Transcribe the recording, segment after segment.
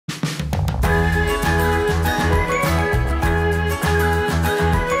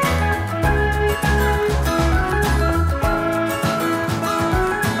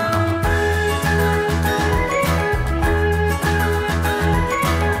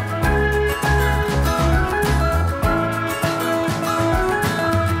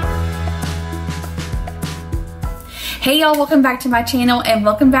Hey y'all, welcome back to my channel and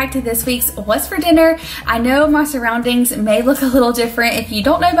welcome back to this week's What's for Dinner. I know my surroundings may look a little different. If you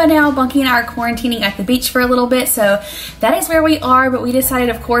don't know by now, Bunky and I are quarantining at the beach for a little bit, so that is where we are, but we decided,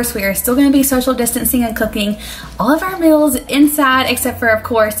 of course, we are still going to be social distancing and cooking all of our meals inside, except for, of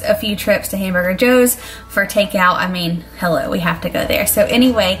course, a few trips to Hamburger Joe's for takeout. I mean, hello, we have to go there. So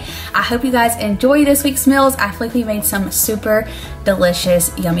anyway, I hope you guys enjoy this week's meals. I feel like we made some super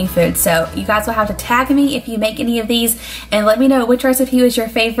delicious, yummy food. So you guys will have to tag me if you make any of these and let me know which recipe was your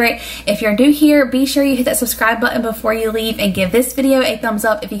favorite. If you're new here, be sure you hit that subscribe button before you leave and give this video a thumbs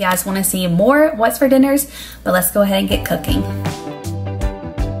up if you guys want to see more What's for Dinners. But let's go ahead and get cooking.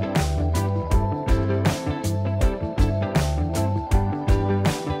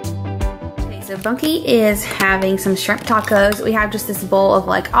 So Bunky is having some shrimp tacos. We have just this bowl of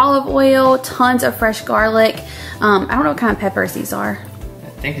like olive oil, tons of fresh garlic. I don't know what kind of peppers these are.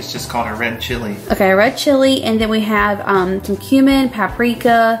 I think it's just called a red chili. Okay, red chili, and then we have some cumin,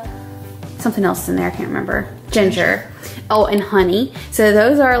 paprika, something else in there, I can't remember. Ginger. Oh, and honey. So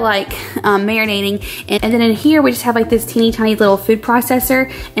those are like marinating. And then in here we just have like this teeny tiny little food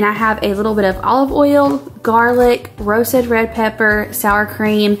processor, and I have a little bit of olive oil, garlic, roasted red pepper, sour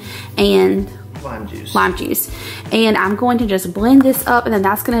cream, and lime juice. And I'm going to just blend this up, and then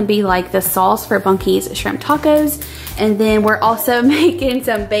that's going to be like the sauce for Bunky's shrimp tacos. And then we're also making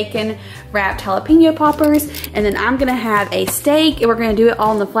some bacon wrapped jalapeno poppers, and then I'm gonna have a steak, and we're gonna do it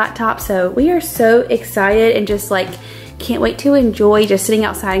all on the flat top. So we are so excited and just like can't wait to enjoy just sitting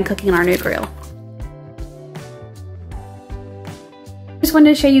outside and cooking on our new grill. Just wanted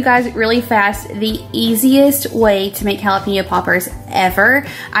to show you guys really fast the easiest way to make jalapeno poppers ever.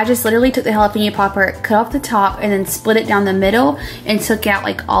 I just literally took the jalapeno popper, cut off the top, and then split it down the middle and took out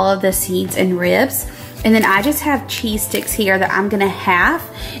like all of the seeds and ribs. And then I just have cheese sticks here that I'm gonna half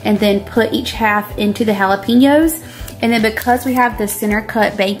and then put each half into the jalapenos. And then because we have the center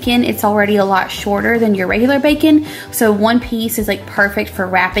cut bacon, it's already a lot shorter than your regular bacon. So one piece is like perfect for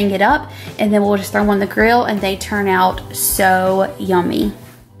wrapping it up, and then we'll just throw them on the grill and they turn out so yummy.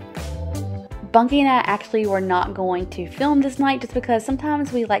 Bunky and I actually were not going to film this night just because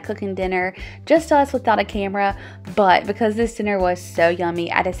sometimes we like cooking dinner just us without a camera, but because this dinner was so yummy,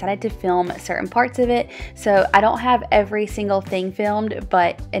 I decided to film certain parts of it. So I don't have every single thing filmed,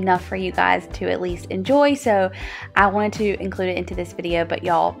 but enough for you guys to at least enjoy. So I wanted to include it into this video, but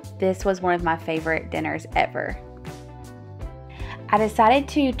y'all, this was one of my favorite dinners ever. I decided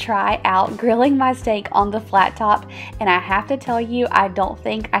to try out grilling my steak on the flat top, and I have to tell you, I don't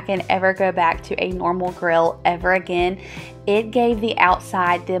think I can ever go back to a normal grill ever again. It gave the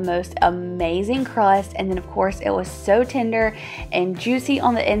outside the most amazing crust, and then of course it was so tender and juicy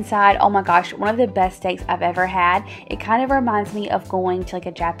on the inside. Oh my gosh, one of the best steaks I've ever had. It kind of reminds me of going to like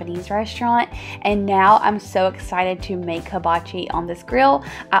a Japanese restaurant, and now I'm so excited to make hibachi on this grill.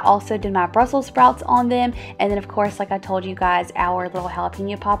 I also did my Brussels sprouts on them, and then of course, like I told you guys, our little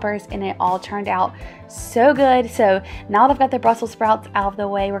jalapeno poppers, and it all turned out so good. So now that I've got the Brussels sprouts out of the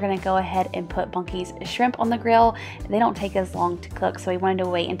way, we're gonna go ahead and put Bunky's shrimp on the grill. They don't take as long to cook, so we wanted to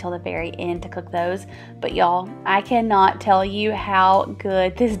wait until the very end to cook those. But y'all, I cannot tell you how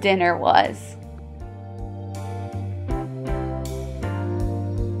good this dinner was.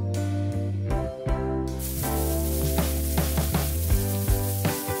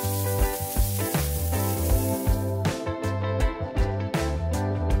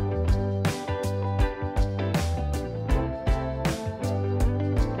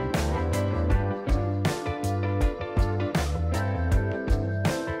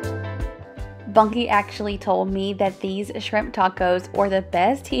 Bunky actually told me that these shrimp tacos were the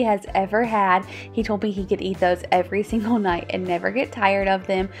best he has ever had. He told me he could eat those every single night and never get tired of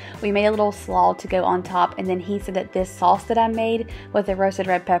them. We made a little slaw to go on top, and then he said that this sauce that I made with the roasted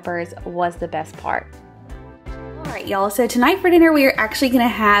red peppers was the best part. Alright y'all, so tonight for dinner we are actually going to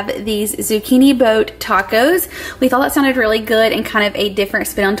have these zucchini boat tacos. We thought that sounded really good and kind of a different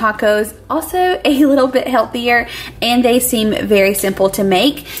spin on tacos. Also a little bit healthier, and they seem very simple to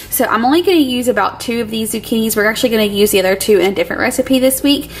make. So I'm only going to use about 2 of these zucchinis. We're actually going to use the other 2 in a different recipe this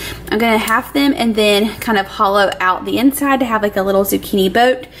week. I'm going to half them and then kind of hollow out the inside to have like a little zucchini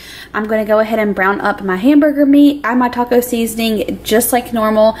boat. I'm going to go ahead and brown up my hamburger meat, add my taco seasoning just like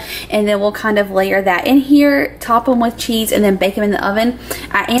normal, and then we'll kind of layer that in here, top them with cheese, and then bake them in the oven.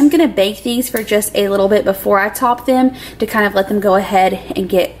 I am going to bake these for just a little bit before I top them to kind of let them go ahead and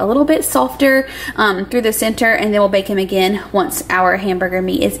get a little bit softer through the center, and then we'll bake them again once our hamburger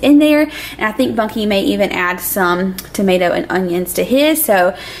meat is in there. And I think Bunky may even add some tomato and onions to his,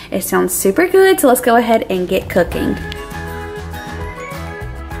 so it sounds super good. So let's go ahead and get cooking.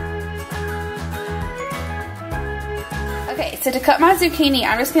 so to cut my zucchini,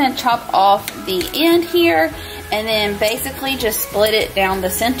 I'm just gonna chop off the end here and then basically just split it down the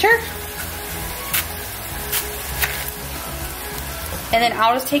center. And then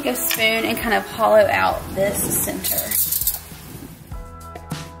I'll just take a spoon and kind of hollow out this center.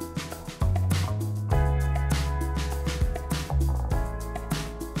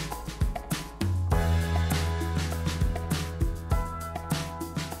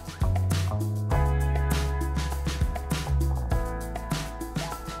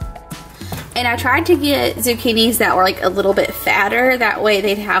 And I tried to get zucchinis that were like a little bit fatter, that way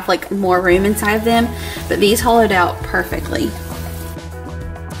they'd have like more room inside of them, but these hollowed out perfectly.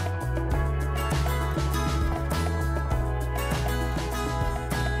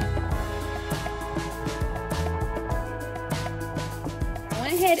 I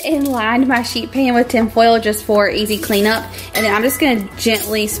went ahead and lined my sheet pan with tin foil just for easy cleanup, and then I'm just gonna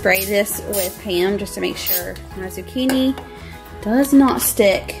gently spray this with Pam just to make sure my zucchini does not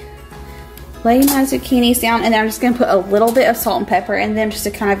stick. Lay my zucchinis down, and then I'm just gonna put a little bit of salt and pepper in them just to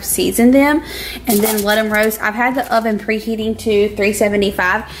kind of season them, and then let them roast. I've had the oven preheating to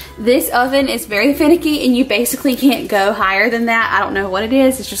 375. This oven is very finicky, and you basically can't go higher than that. I don't know what it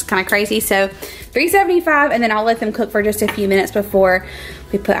is. It's just kind of crazy. So 375, and then I'll let them cook for just a few minutes before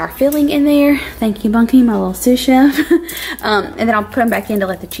we put our filling in there. Thank you, Bunky, my little sous chef. And then I'll put them back in to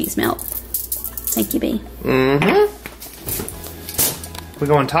let the cheese melt. Thank you, B. Mm-hmm. We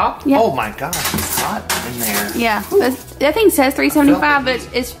go on top? Yep. Oh my god, it's hot in there. Yeah, that thing says 375,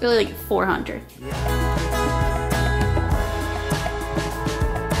 but it's really like 400. Yeah.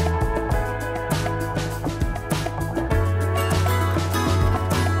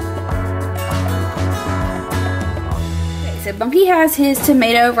 So Bunky has his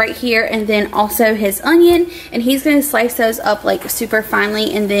tomato right here, and then also his onion, and he's going to slice those up like super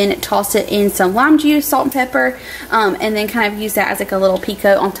finely and then toss it in some lime juice, salt and pepper, and then kind of use that as like a little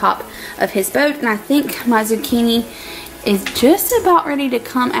pico on top of his boat. And I think my zucchini is just about ready to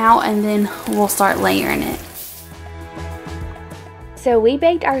come out, and then we'll start layering it. So we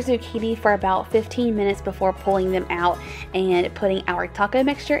baked our zucchini for about 15 minutes before pulling them out and putting our taco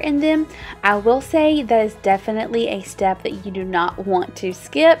mixture in them. I will say that is definitely a step that you do not want to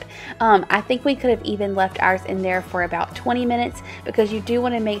skip. I think we could have even left ours in there for about 20 minutes because you do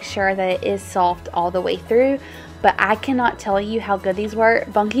want to make sure that it is soft all the way through. But I cannot tell you how good these were.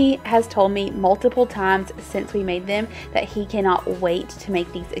 Bunky has told me multiple times since we made them that he cannot wait to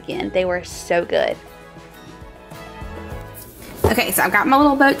make these again. They were so good. Okay, so I've got my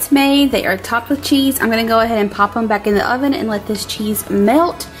little boats made. They are topped with cheese. I'm gonna go ahead and pop them back in the oven and let this cheese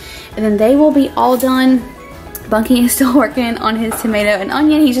melt, and then they will be all done. Bunky is still working on his tomato and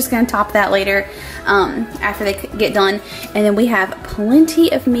onion. He's just gonna top that later after they get done. And then we have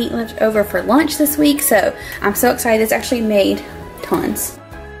plenty of meat left over for lunch this week, so I'm so excited. It's actually made tons.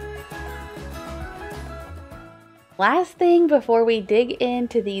 Last thing before we dig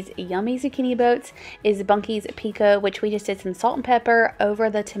into these yummy zucchini boats is Bunky's pico, which we just did some salt and pepper over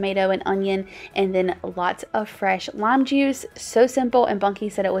the tomato and onion, and then lots of fresh lime juice. So simple, and Bunky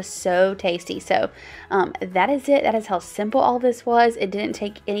said it was so tasty. So that is it. That is how simple all this was. It didn't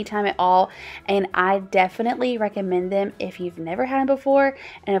take any time at all, and I definitely recommend them if you've never had them before.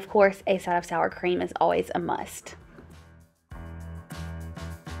 And of course, a side of sour cream is always a must.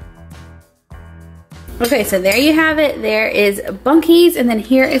 Okay, so there you have it. There is Bunky's, and then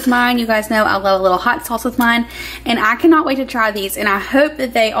here is mine. You guys know I love a little hot sauce with mine, and I cannot wait to try these, and I hope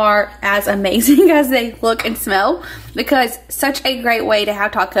that they are as amazing as they look and smell, because such a great way to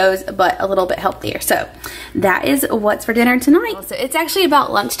have tacos, but a little bit healthier. So that is what's for dinner tonight. So it's actually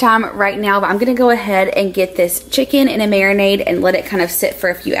about lunchtime right now, but I'm gonna go ahead and get this chicken in a marinade and let it kind of sit for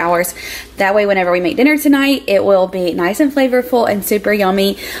a few hours. That way, whenever we make dinner tonight, it will be nice and flavorful and super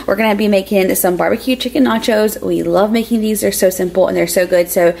yummy. We're gonna be making some barbecue chicken nachos. We love making these. They're so simple and they're so good.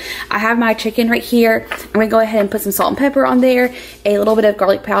 So I have my chicken right here. I'm gonna go ahead and put some salt and pepper on there, a little bit of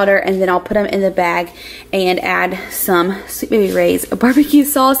garlic powder, and then I'll put them in the bag and add some Sweet Baby Ray's barbecue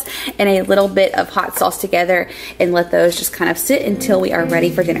sauce and a little bit of hot sauce together, and let those just kind of sit until we are ready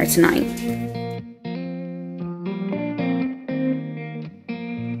for dinner tonight.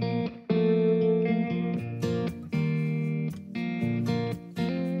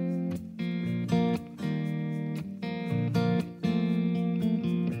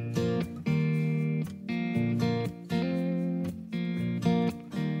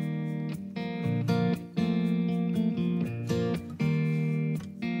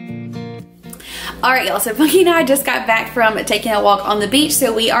 Alright y'all, so Bunky and I just got back from taking a walk on the beach,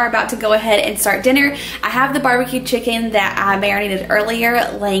 so we are about to go ahead and start dinner. I have the barbecue chicken that I marinated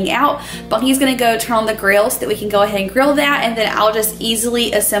earlier laying out. Bunky's gonna go turn on the grill so that we can go ahead and grill that, and then I'll just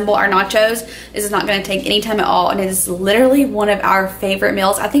easily assemble our nachos. This is not gonna take any time at all, and it is literally one of our favorite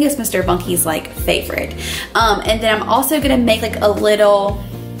meals. I think it's Mr. Bunky's like favorite. And then I'm also gonna make like a little,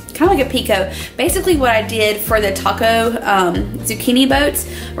 kind of like a pico. Basically what I did for the taco zucchini boats,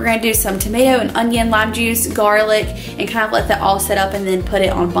 we're gonna do some tomato and onion, lime juice, garlic, and kind of let that all set up and then put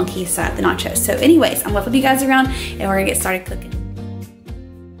it on Bunky's side of the nachos. So anyways, I'm gonna flip you guys around and we're gonna get started cooking.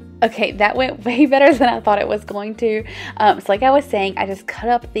 Okay, that went way better than I thought it was going to. So like I was saying, I just cut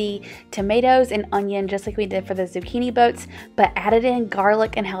up the tomatoes and onion just like we did for the zucchini boats, but added in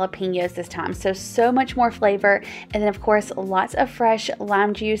garlic and jalapenos this time. So much more flavor. And then of course, lots of fresh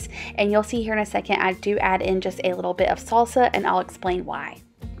lime juice. And you'll see here in a second, I do add in just a little bit of salsa, and I'll explain why.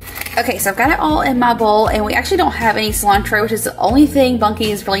 Okay, so I've got it all in my bowl, and we actually don't have any cilantro, which is the only thing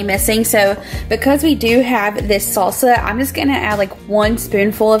Bunky is really missing. So because we do have this salsa, I'm just gonna add like 1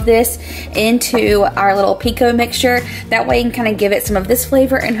 spoonful of this into our little pico mixture. That way you can kind of give it some of this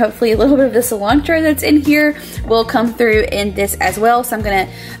flavor, and hopefully a little bit of the cilantro that's in here will come through in this as well. So I'm gonna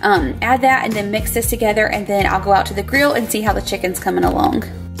add that and then mix this together, and then I'll go out to the grill and see how the chicken's coming along.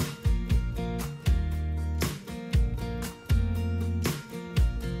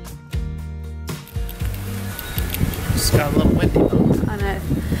 It's got a little windy though. I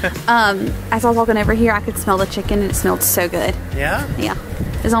know. As I was walking over here, I could smell the chicken, and it smelled so good. Yeah? Yeah.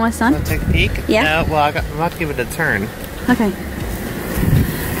 Is almost done? Want to take a peek? Yeah. No, well, I'm about to give it a turn. Okay.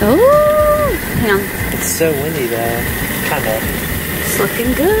 Ooh! Hang on. It's so windy though. Kind of. It's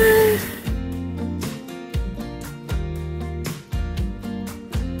looking good.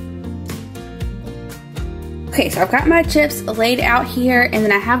 Okay, so I've got my chips laid out here, and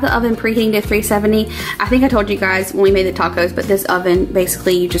then I have the oven preheating to 370. I think I told you guys when we made the tacos, but this oven,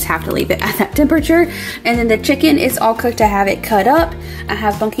 basically you just have to leave it at that temperature. And then the chicken is all cooked. I have it cut up. I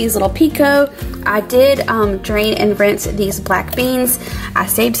have Bunky's little pico. I did drain and rinse these black beans. I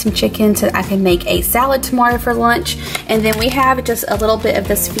saved some chicken so that I can make a salad tomorrow for lunch. And then we have just a little bit of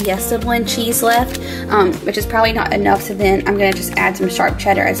this Fiesta blend cheese left, which is probably not enough. So then I'm gonna just add some sharp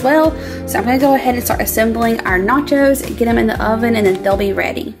cheddar as well. So I'm gonna go ahead and start assembling our nachos, get them in the oven, and then they'll be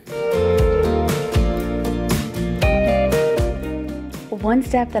ready. One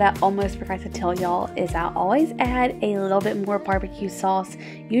step that I almost forgot to tell y'all is I always add a little bit more barbecue sauce,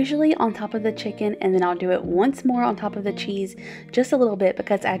 usually on top of the chicken, and then I'll do it once more on top of the cheese, just a little bit,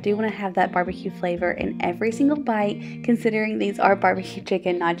 because I do want to have that barbecue flavor in every single bite, considering these are barbecue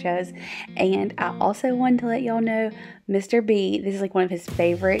chicken nachos. And I also wanted to let y'all know, Mr. B, this is like one of his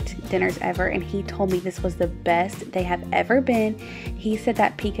favorite dinners ever, and he told me this was the best they have ever been. He said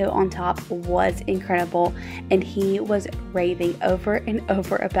that pico on top was incredible, and he was raving over and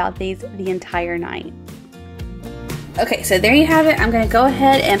over about these the entire night. Okay, so there you have it. I'm gonna go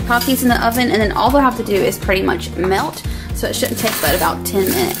ahead and pop these in the oven, and then all they'll have to do is pretty much melt, so it shouldn't take but about 10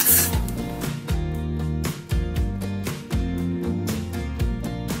 minutes.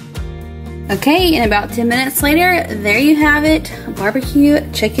 Okay, and about 10 minutes later, there you have it. Barbecue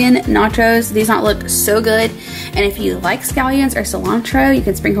chicken nachos. These not look so good. And if you like scallions or cilantro, you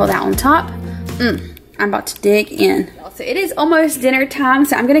can sprinkle that on top. I'm about to dig in. So it is almost dinner time,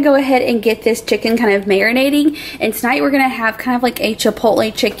 so I'm gonna go ahead and get this chicken kind of marinating. And tonight we're gonna have kind of like a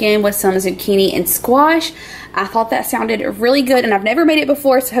Chipotle chicken with some zucchini and squash. I thought that sounded really good, and I've never made it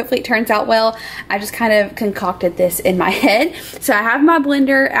before, so hopefully it turns out well. I just kind of concocted this in my head. So I have my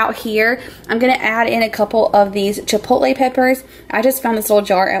blender out here. I'm gonna add in a couple of these Chipotle peppers. I just found this little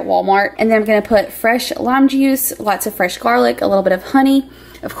jar at Walmart. And then I'm gonna put fresh lime juice, lots of fresh garlic, a little bit of honey,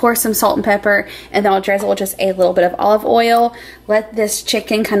 of course some salt and pepper, and then I'll drizzle just a little bit of olive oil. Let this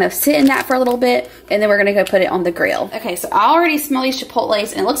chicken kind of sit in that for a little bit, and then we're gonna go put it on the grill. Okay, so I already smell these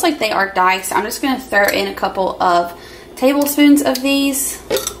Chipotles, and it looks like they are diced. I'm just gonna throw in a couple of tablespoons of these.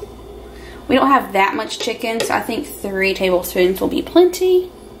 We don't have that much chicken, so I think 3 tablespoons will be plenty.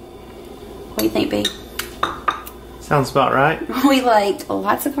 What do you think, B? Sounds about right. We like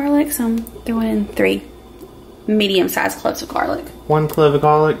lots of garlic, so I'm throwing in 3 medium-sized cloves of garlic. 1 clove of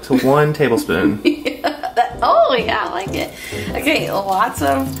garlic to 1 tablespoon. Oh yeah, I like it. Okay, lots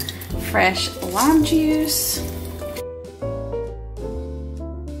of fresh lime juice.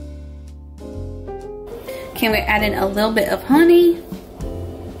 Can we add in a little bit of honey?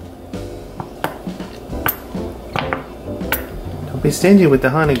 Don't be stingy with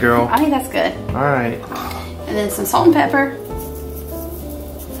the honey, girl. I think that's good. Alright. And then some salt and pepper.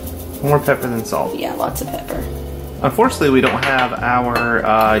 More pepper than salt. Yeah, lots of pepper. Unfortunately, we don't have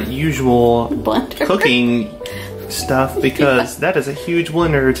our usual Blender. cooking stuff because that is a huge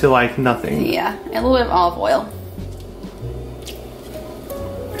blender to like nothing. Yeah, and a little bit of olive oil.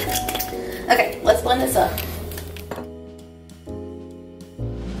 Okay, let's blend this up.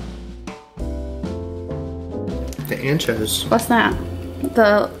 The anchos. What's that?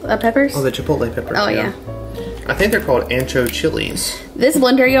 The peppers? Oh, the chipotle peppers. Oh, yeah. I think they're called ancho chilies. This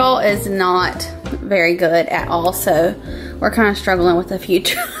blender, y'all, is not very good at all, so we're kind of struggling with a few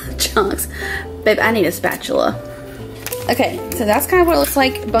chunks. Babe, I need a spatula. Okay, so that's kind of what it looks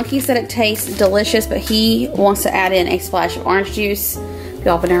like. Bunky said it tastes delicious, but he wants to add in a splash of orange juice. If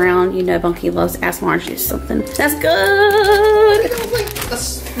y'all been around, you know Bunky loves to add some orange juice something. That's good! Like a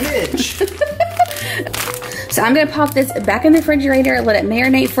smidge. So I'm gonna pop this back in the refrigerator, let it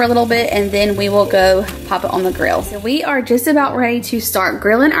marinate for a little bit, and then we will go pop it on the grill. So we are just about ready to start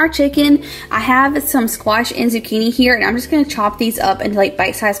grilling our chicken. I have some squash and zucchini here, and I'm just gonna chop these up into like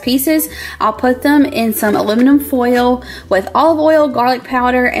bite-sized pieces. I'll put them in some aluminum foil with olive oil, garlic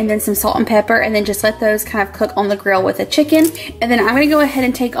powder, and then some salt and pepper, and then just let those kind of cook on the grill with the chicken. And then I'm gonna go ahead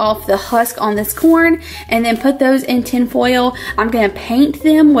and take off the husk on this corn, and then put those in tin foil. I'm gonna paint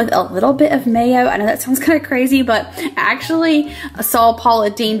them with a little bit of mayo. I know that sounds kind of crazy, but I actually saw Paula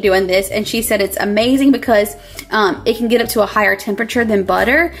Dean doing this, and she said it's amazing because it can get up to a higher temperature than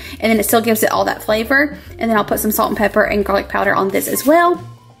butter, and then it still gives it all that flavor. And then I'll put some salt and pepper and garlic powder on this as well.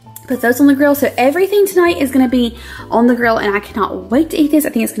 Put those on the grill. So everything tonight is going to be on the grill, and I cannot wait to eat this. I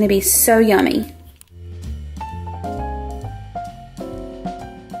think it's going to be so yummy.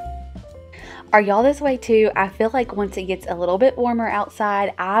 Are y'all this way too? I feel like once it gets a little bit warmer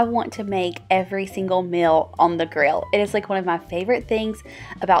outside, I want to make every single meal on the grill. It is like one of my favorite things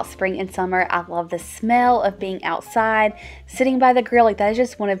about spring and summer. I love the smell of being outside, sitting by the grill. Like, that is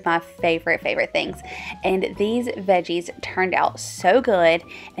just one of my favorite things. And these veggies turned out so good,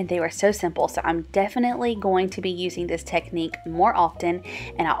 and they were so simple. So I'm definitely going to be using this technique more often.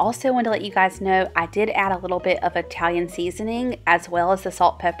 And I also want to let you guys know I did add a little bit of Italian seasoning as well as the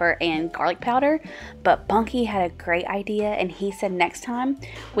salt, pepper, and garlic powder. But Bunky had a great idea, and he said next time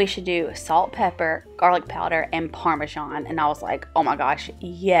we should do salt, pepper, garlic powder, and Parmesan. And I was like, oh my gosh,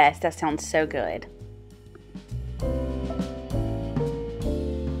 yes, that sounds so good.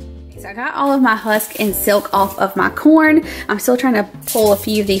 So I got all of my husk and silk off of my corn. I'm still trying to pull a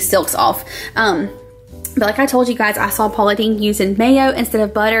few of these silks off. But like I told you guys, I saw Paula Dean using mayo instead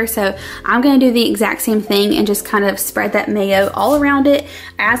of butter, so I'm going to do the exact same thing and just kind of spread that mayo all around it,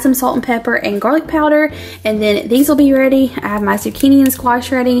 add some salt and pepper and garlic powder, and then these will be ready. I have my zucchini and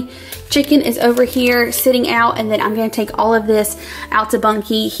squash ready. Chicken is over here sitting out, and then I'm going to take all of this out to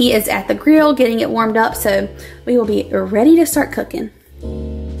Bunky. He is at the grill getting it warmed up, so we will be ready to start cooking.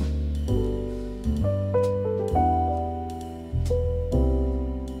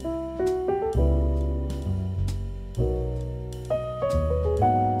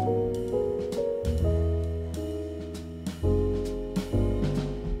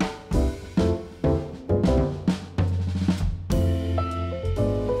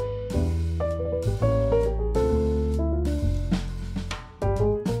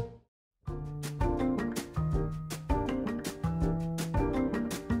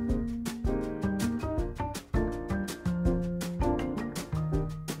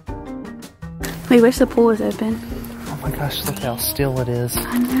 We wish the pool was open. Oh my gosh, look how still it is.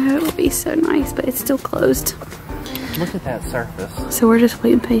 I know, it would be so nice, but it's still closed. Look at that surface. So we're just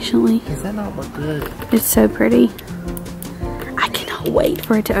waiting patiently. Does that not look good? It's so pretty. I cannot wait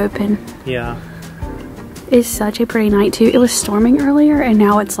for it to open. Yeah. It's such a pretty night too. It was storming earlier, and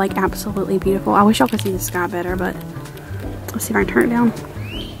now it's like absolutely beautiful. I wish y'all could see the sky better, but let's see if I can turn it down.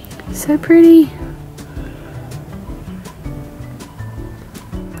 So pretty.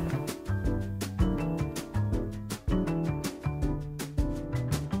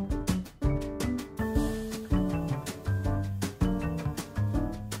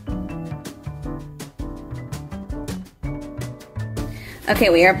 Okay,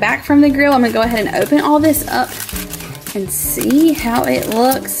 we are back from the grill. I'm gonna go ahead and open all this up and see how it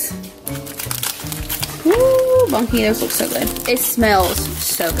looks. Ooh, Bunky, those look so good. It smells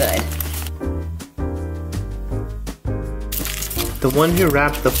so good. The one who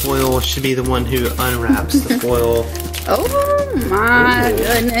wrapped the foil should be the one who unwraps the foil. Oh my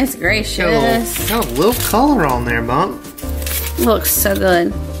goodness gracious. Got a little color on there, Bump. Looks so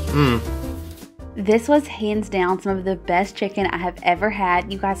good. Mmm. This was hands down some of the best chicken I have ever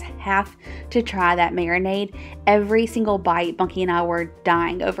had. You guys have to try that marinade. Every single bite, Bunky and I were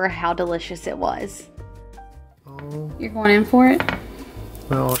dying over how delicious it was. Oh. You're going in for it?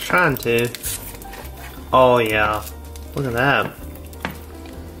 Well, trying to. Oh yeah. Look at that.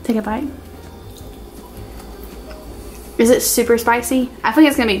 Take a bite. Is it super spicy? I think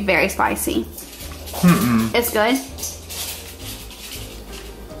it's gonna be very spicy. It's good.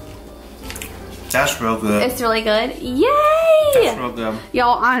 That's real good. It's really good. Yay! That's real good.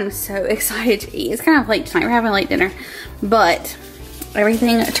 Y'all, I'm so excited to eat. It's kind of late tonight. We're having late dinner. But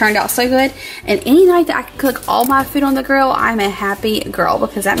everything turned out so good. And any night that I can cook all my food on the grill, I'm a happy girl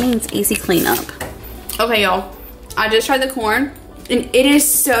because that means easy cleanup. Okay, y'all. I just tried the corn and it is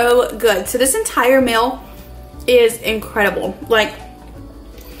so good. So this entire meal is incredible. Like,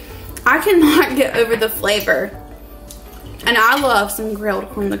 I cannot get over the flavor. And I love some grilled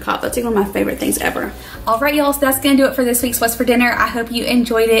corn on the cob. That's like one of my favorite things ever. Alright y'all, so that's going to do it for this week's What's for Dinner. I hope you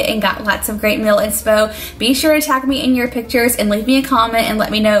enjoyed it and got lots of great meal inspo. Be sure to tag me in your pictures and leave me a comment and let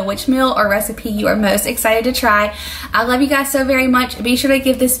me know which meal or recipe you are most excited to try. I love you guys so very much. Be sure to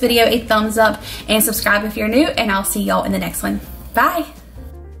give this video a thumbs up and subscribe if you're new, and I'll see y'all in the next one. Bye!